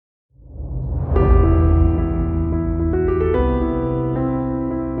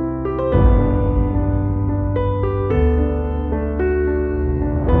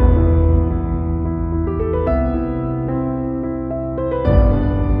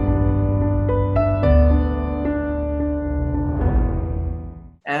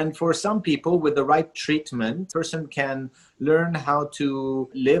And for some people, with the right treatment, a person can learn how to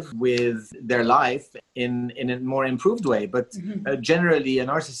live with their life in a more improved way. But generally, a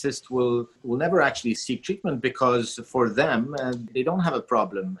narcissist will never actually seek treatment because for them, they don't have a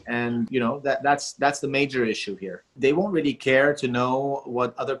problem. And, that's the major issue here. They won't really care to know what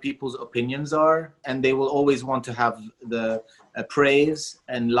other people's opinions are, and they will always want to have the praise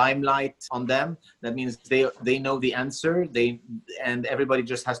and limelight on them. That means they know the answer, and everybody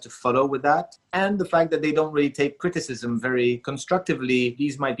just has to follow with that. And the fact that they don't really take criticism very constructively,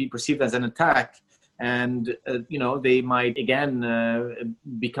 these might be perceived as an attack. And, they might, again,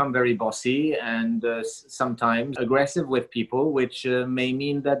 become very bossy and sometimes aggressive with people, which may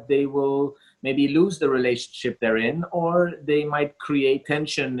mean that they will maybe lose the relationship they're in, or they might create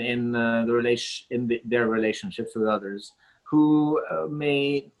tension in their relationships with others, who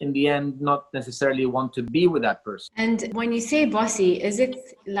may, in the end, not necessarily want to be with that person. And when you say bossy, is it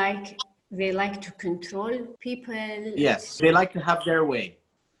like they like to control people? Yes, they like to have their way.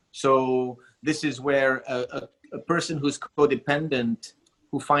 So this is where a person who's codependent,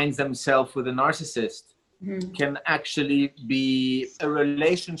 who finds themselves with a narcissist, can actually be a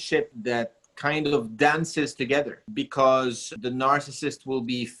relationship that kind of dances together, because the narcissist will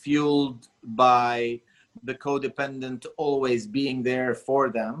be fueled by the codependent always being there for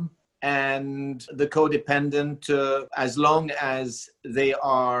them. And the codependent, as long as they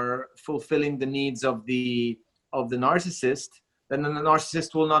are fulfilling the needs of the narcissist, then the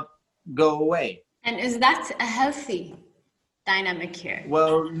narcissist will not go away. And is that a healthy dynamic here?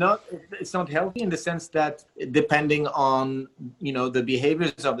 Well, it's not healthy in the sense that, depending on, the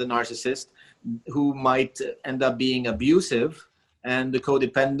behaviors of the narcissist, who might end up being abusive, and the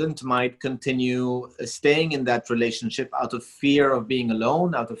codependent might continue staying in that relationship out of fear of being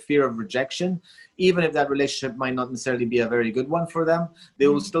alone, out of fear of rejection. Even if that relationship might not necessarily be a very good one for them, they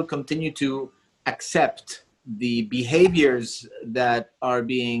will still continue to accept the behaviors that are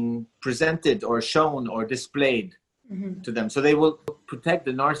being presented or shown or displayed to them. So they will protect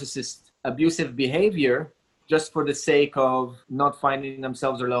the narcissist's abusive behavior just for the sake of not finding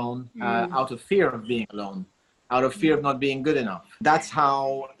themselves alone, out of fear of being alone, out of fear of not being good enough. That's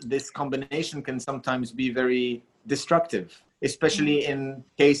how this combination can sometimes be very destructive, especially in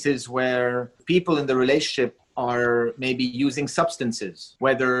cases where people in the relationship are maybe using substances,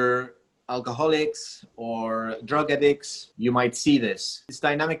 whether alcoholics or drug addicts. You might see this. This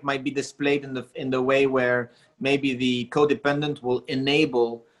dynamic might be displayed in the way where maybe the codependent will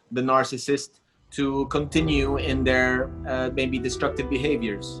enable the narcissist to continue in their maybe destructive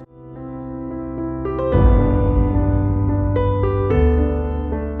behaviors.